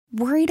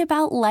Worried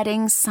about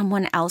letting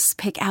someone else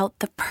pick out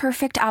the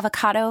perfect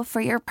avocado for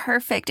your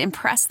perfect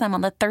impress them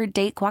on the third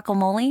date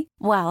guacamole?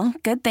 Well,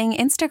 good thing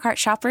Instacart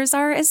shoppers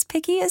are as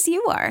picky as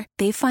you are.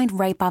 They find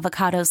ripe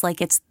avocados like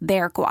it's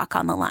their guac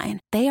on the line.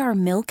 They are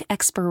milk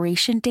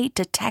expiration date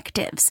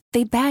detectives.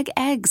 They bag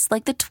eggs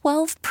like the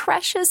 12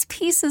 precious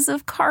pieces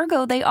of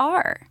cargo they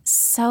are.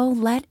 So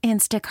let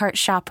Instacart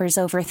shoppers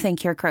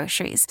overthink your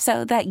groceries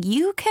so that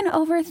you can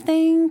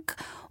overthink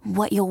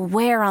what you'll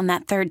wear on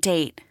that third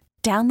date.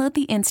 Download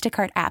the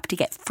Instacart app to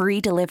get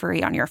free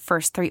delivery on your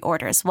first 3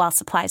 orders while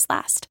supplies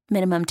last.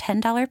 Minimum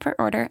 $10 per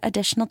order.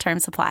 Additional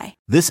terms apply.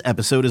 This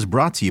episode is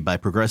brought to you by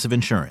Progressive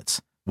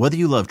Insurance. Whether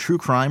you love true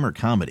crime or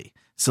comedy,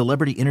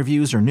 celebrity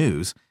interviews or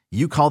news,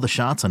 you call the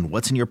shots on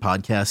what's in your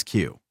podcast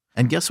queue.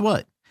 And guess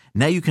what?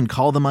 Now you can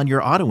call them on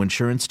your auto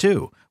insurance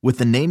too with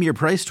the Name Your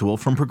Price tool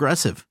from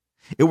Progressive.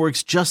 It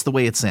works just the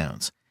way it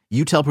sounds.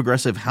 You tell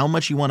Progressive how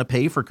much you want to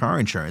pay for car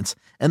insurance,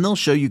 and they'll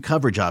show you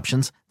coverage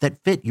options that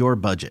fit your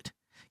budget.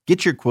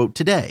 Get your quote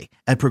today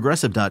at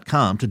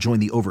Progressive.com to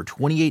join the over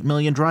 28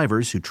 million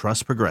drivers who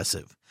trust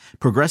Progressive.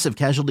 Progressive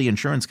Casualty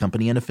Insurance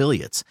Company and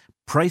Affiliates.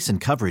 Price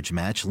and coverage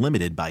match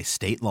limited by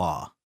state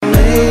law.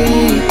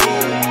 Hey,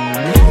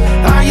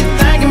 are you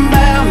thinking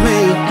about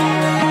me?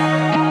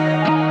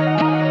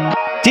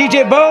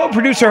 DJ Bo,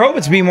 producer Hope,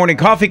 it's B Morning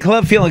Coffee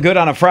Club. Feeling good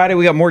on a Friday.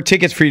 We got more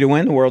tickets for you to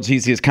win. The world's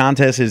easiest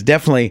contest is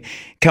definitely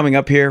coming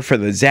up here for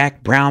the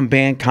Zac Brown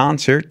Band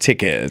concert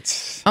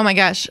tickets. Oh my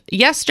gosh.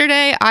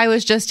 Yesterday, I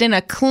was just in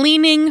a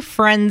cleaning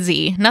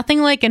frenzy.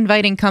 Nothing like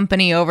inviting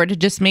company over to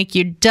just make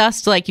you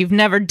dust like you've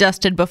never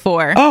dusted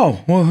before.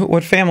 Oh, well,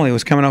 what family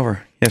was coming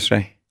over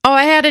yesterday? Oh,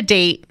 I had a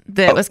date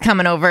that was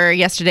coming over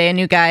yesterday. A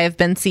new guy I've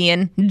been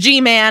seeing.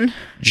 G-Man.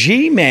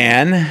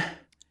 G-Man?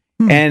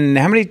 And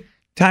how many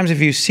times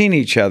have you seen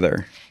each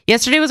other?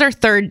 Yesterday was our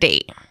third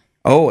date.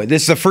 Oh,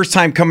 this is the first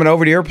time coming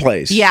over to your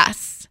place?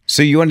 Yes.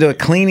 So you went into a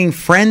cleaning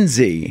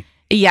frenzy?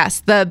 Yes.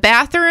 The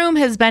bathroom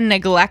has been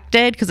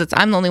neglected because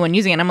I'm the only one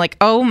using it. I'm like,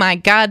 oh my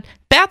God.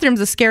 Bathroom's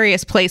the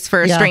scariest place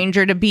for a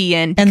stranger to be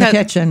in. And the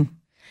kitchen.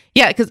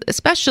 Yeah, because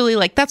especially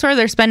like that's where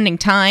they're spending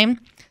time.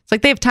 It's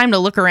like they have time to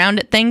look around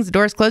at things. The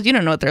door's closed. You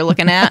don't know what they're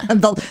looking at.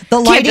 the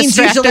lighting's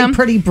usually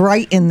pretty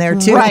bright in there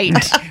too. Right.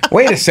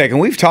 Wait a second.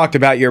 We've talked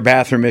about your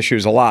bathroom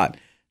issues a lot.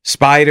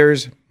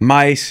 Spiders,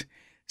 mice.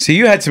 So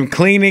you had some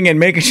cleaning and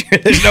making sure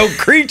there's no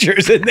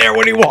creatures in there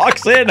when he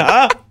walks in,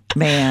 huh?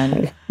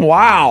 Man.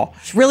 Wow.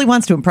 She really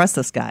wants to impress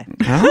this guy.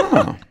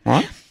 Oh,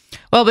 what?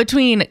 Well,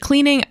 between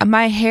cleaning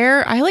my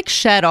hair, I like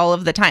shed all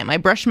of the time. I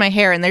brush my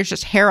hair and there's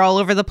just hair all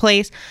over the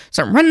place.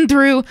 So I'm running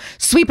through,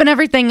 sweeping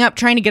everything up,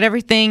 trying to get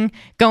everything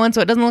going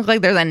so it doesn't look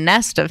like there's a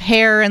nest of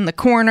hair in the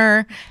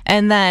corner.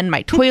 And then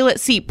my toilet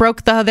seat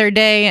broke the other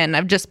day and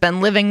I've just been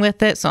living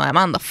with it. So I'm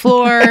on the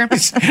floor,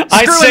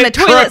 screwing the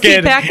toilet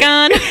seat back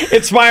on.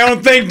 It's my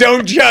own thing.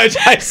 Don't judge.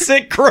 I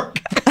sit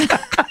crooked.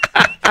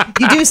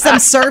 You do some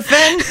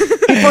surfing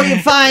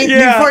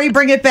before you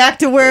bring it back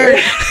to where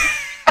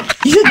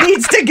it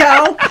needs to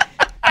go.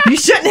 You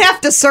shouldn't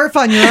have to surf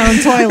on your own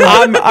toilet.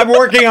 I'm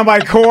working on my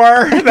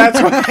core. That's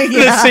why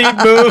the seat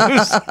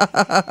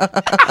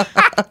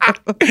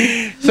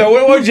moves. So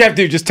what did you have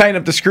to do? Just tighten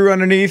up the screw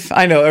underneath?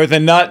 I know, or the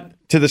nut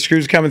to the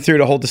screws coming through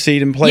to hold the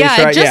seat in place,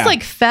 yeah, right? It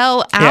just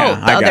fell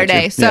out the other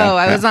day. So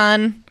I was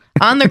on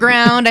the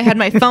ground. I had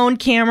my phone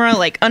camera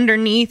like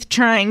underneath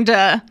trying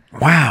to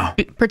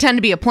pretend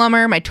to be a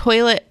plumber. My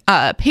toilet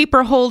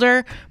paper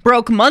holder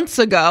broke months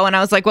ago. And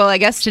I was like, well, I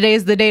guess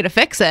today's the day to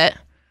fix it.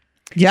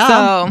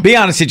 Yeah. So, be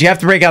honest, did you have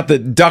to break out the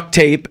duct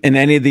tape in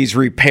any of these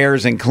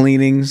repairs and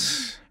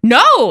cleanings?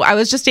 No, I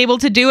was just able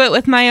to do it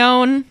with my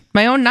own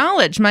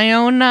knowledge, my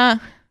own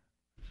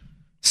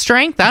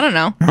strength. I don't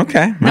know.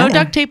 Okay. No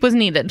duct tape was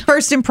needed.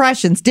 First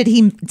impressions. Did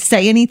he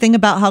say anything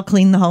about how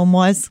clean the home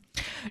was?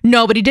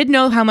 No, but he did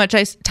know how much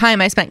time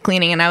I spent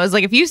cleaning. And I was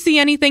like, if you see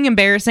anything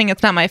embarrassing,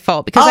 it's not my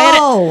fault. Because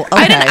I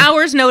had an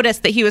hour's notice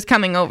that he was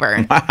coming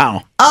over.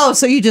 Wow. Oh,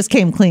 so you just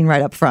came clean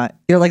right up front.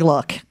 You're like,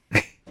 look.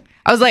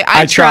 I was like,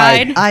 I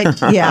tried.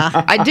 Yeah.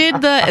 I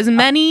did as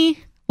many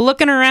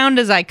looking around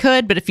as I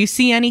could. But if you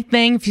see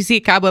anything, if you see a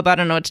cobweb, I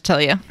don't know what to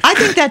tell you. I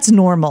think that's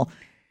normal.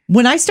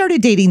 When I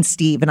started dating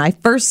Steve and I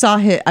first saw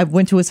him, I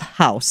went to his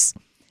house.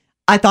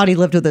 I thought he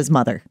lived with his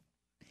mother.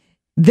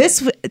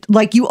 This,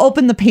 like, you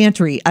open the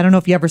pantry. I don't know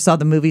if you ever saw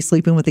the movie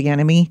Sleeping with the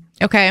Enemy.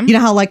 Okay. You know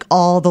how like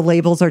all the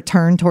labels are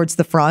turned towards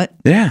the front?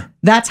 Yeah.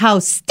 That's how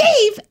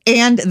Steve,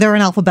 and they're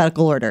in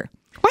alphabetical order.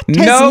 What?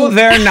 No,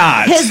 they're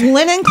not. His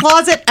linen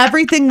closet,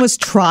 everything was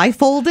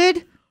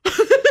tri-folded.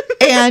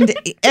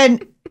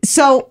 and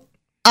so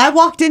I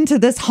walked into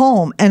this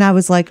home and I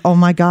was like, oh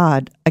my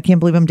God, I can't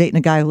believe I'm dating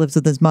a guy who lives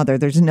with his mother.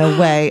 There's no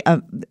way.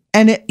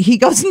 He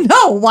goes,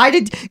 no,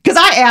 because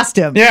I asked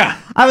him. Yeah.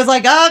 I was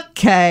like,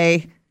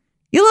 okay,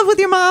 you live with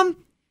your mom?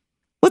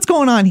 What's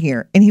going on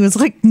here? And he was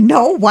like,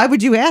 no, why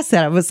would you ask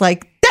that? I was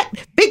like,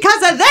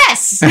 because of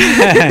this. And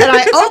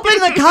I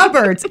opened the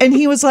cupboards and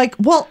he was like,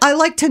 well, I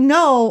like to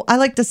know. I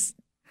like to,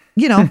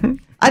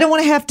 I don't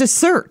want to have to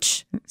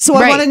search. So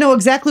I Right. want to know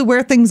exactly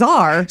where things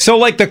are. So,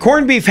 like the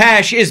corned beef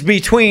hash is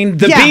between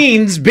the Yeah.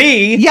 beans,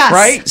 B, Yes.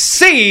 right?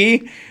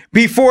 C,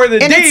 before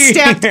the And D. it's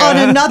stacked on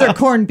another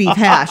corned beef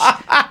hash.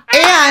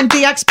 And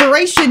the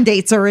expiration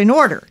dates are in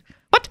order.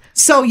 What?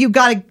 So you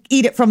got to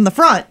eat it from the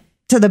front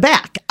to the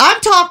back.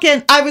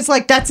 I was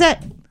like, that's it.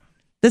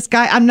 This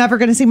guy, I'm never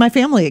going to see my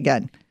family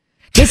again.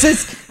 He's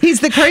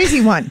the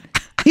crazy one.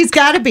 He's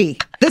got to be.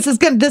 This is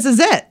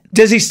it.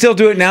 Does he still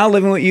do it now,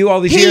 living with you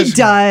all these He years?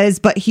 does,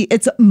 but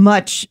it's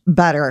much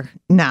better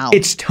now.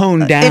 It's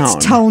toned down.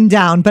 It's toned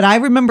down. But I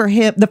remember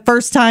him the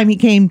first time he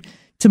came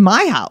to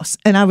my house,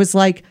 and I was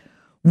like,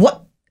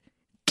 what?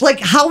 Like,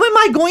 how am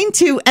I going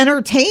to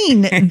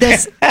entertain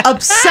this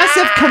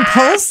obsessive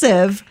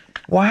compulsive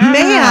Wow.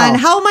 man?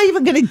 How am I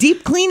even going to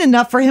deep clean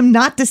enough for him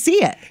not to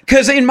see it?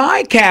 Because in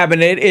my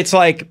cabinet, it's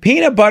like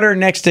peanut butter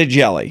next to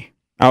jelly.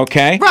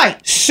 Okay.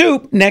 Right.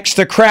 Soup next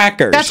to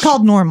crackers. That's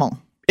called normal.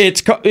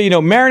 It's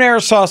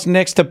marinara sauce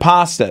next to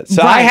pasta.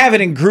 So I Right. have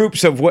it in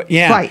groups of what.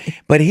 Yeah. Right.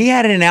 But he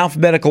had it in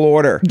alphabetical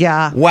order.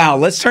 Yeah. Wow.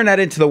 Let's turn that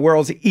into the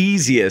world's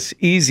easiest.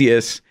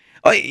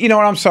 You know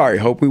what? I'm sorry,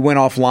 Hope. We went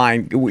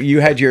offline.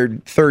 You had your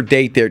third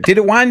date there. Did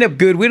it wind up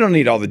good? We don't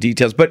need all the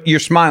details, but you're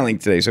smiling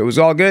today, so it was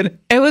all good?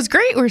 It was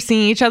great. We're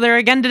seeing each other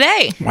again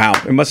today. Wow.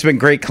 It must have been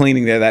great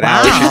cleaning there, that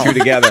hour you threw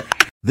together.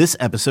 This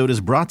episode is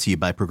brought to you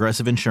by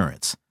Progressive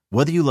Insurance.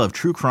 Whether you love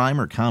true crime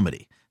or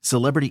comedy,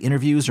 celebrity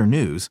interviews or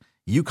news,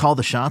 you call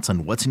the shots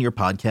on what's in your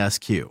podcast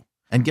queue.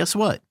 And guess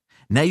what?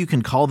 Now you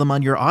can call them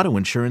on your auto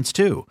insurance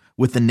too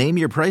with the Name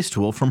Your Price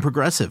tool from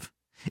Progressive.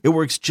 It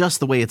works just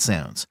the way it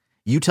sounds.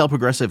 You tell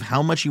Progressive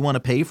how much you want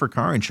to pay for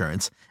car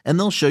insurance, and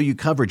they'll show you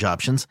coverage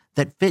options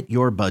that fit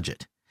your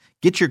budget.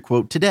 Get your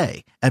quote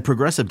today at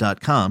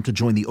Progressive.com to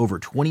join the over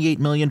 28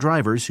 million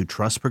drivers who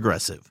trust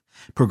Progressive.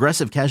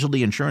 Progressive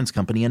Casualty Insurance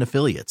Company and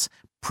Affiliates.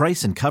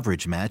 Price and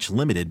coverage match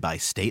limited by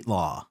state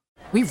law.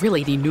 We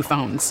really need new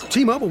phones.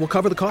 T-Mobile will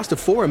cover the cost of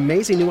 4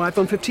 amazing new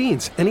iPhone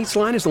 15s, and each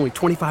line is only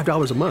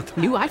 $25 a month.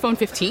 New iPhone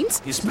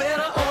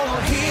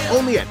 15s?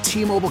 Only at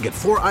T-Mobile, get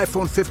 4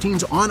 iPhone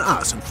 15s on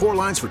us and 4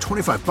 lines for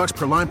 $25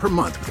 per line per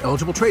month with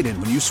eligible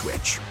trade-in when you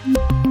switch.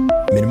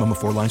 Minimum of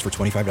 4 lines for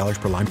 $25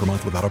 per line per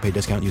month with autopay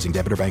discount using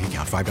debit or bank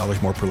account.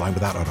 $5 more per line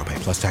without autopay,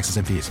 plus taxes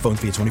and fees. Phone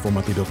fee at 24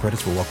 monthly bill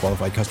credits for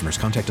well-qualified customers.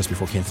 Contact us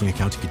before canceling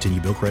account to continue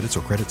bill credits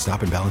or credit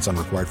stop and balance on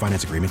required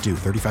finance agreement due.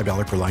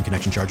 $35 per line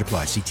connection charge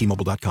applies. See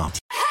T-Mobile.com.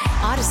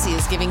 Odyssey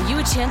is giving you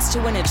a chance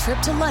to win a trip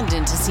to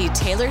London to see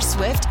Taylor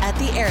Swift at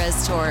the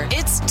Eras Tour.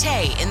 It's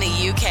Tay in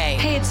the UK.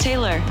 Hey, it's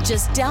Taylor.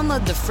 Just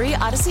download the free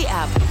Odyssey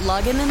app,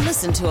 log in and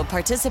listen to a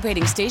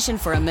participating station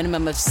for a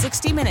minimum of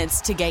 60 minutes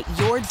to get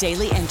your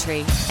daily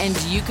entry. And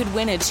you could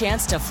win a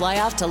chance to fly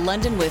off to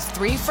London with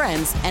 3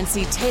 friends and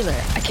see Taylor.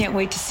 I can't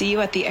wait to see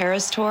you at the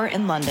Eras Tour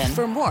in London.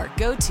 For more,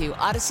 go to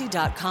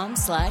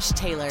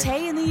odyssey.com/Taylor.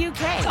 Tay in the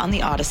UK. It's on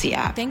the Odyssey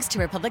app. Thanks to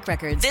Republic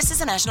Records. This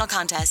is a national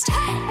contest.